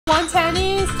1 10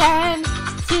 is 10.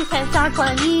 2 10s are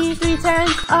 20. 3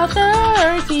 10s are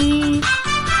 30.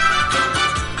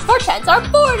 4 10s are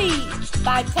 40.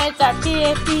 5 10s are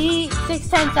 50. 6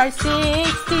 10s are 60.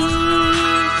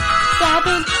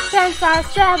 7 10s are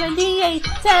 70. 8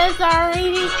 10s are 80.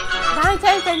 9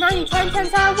 10s are 90. 10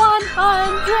 10s are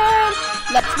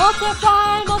 100. Let's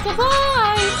multiply,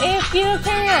 multiply if you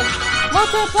can.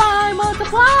 Multiply,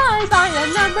 multiply by the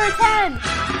number 10.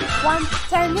 1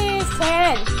 10 is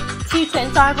 10. 2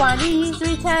 10s are 20.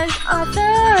 3 10s are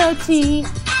 30.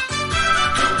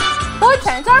 4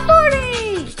 10s are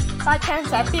 40. 5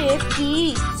 10s are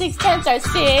 50. 6 10s are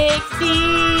 60.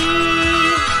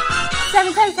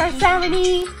 7 10s are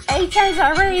 70. 8 10s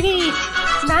are 80.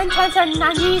 9 10s are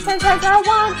 90. 10 10s are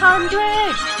 100.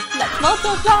 Let's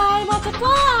multiply,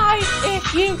 multiply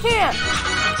if you can.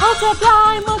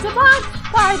 Multiply, multiply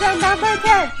by the number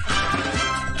 10.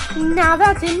 Now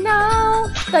that you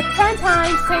know the 10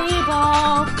 times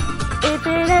table, if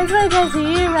it ends with a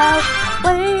 0,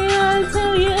 wait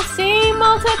until you see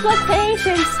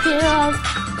multiplication skills.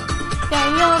 Then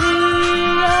you'll be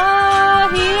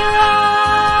a hero.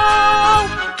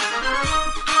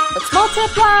 Let's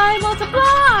multiply,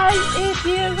 multiply if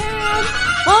you can.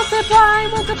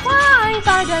 Multiply, multiply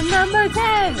by the number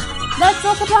 10. Let's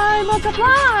multiply,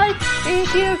 multiply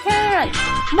if you can.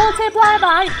 Multiply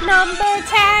by number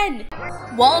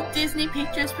 10. Walt Disney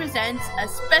Pictures presents a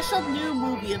special new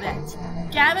movie event,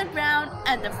 Gavin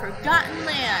and the Forgotten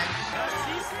Land.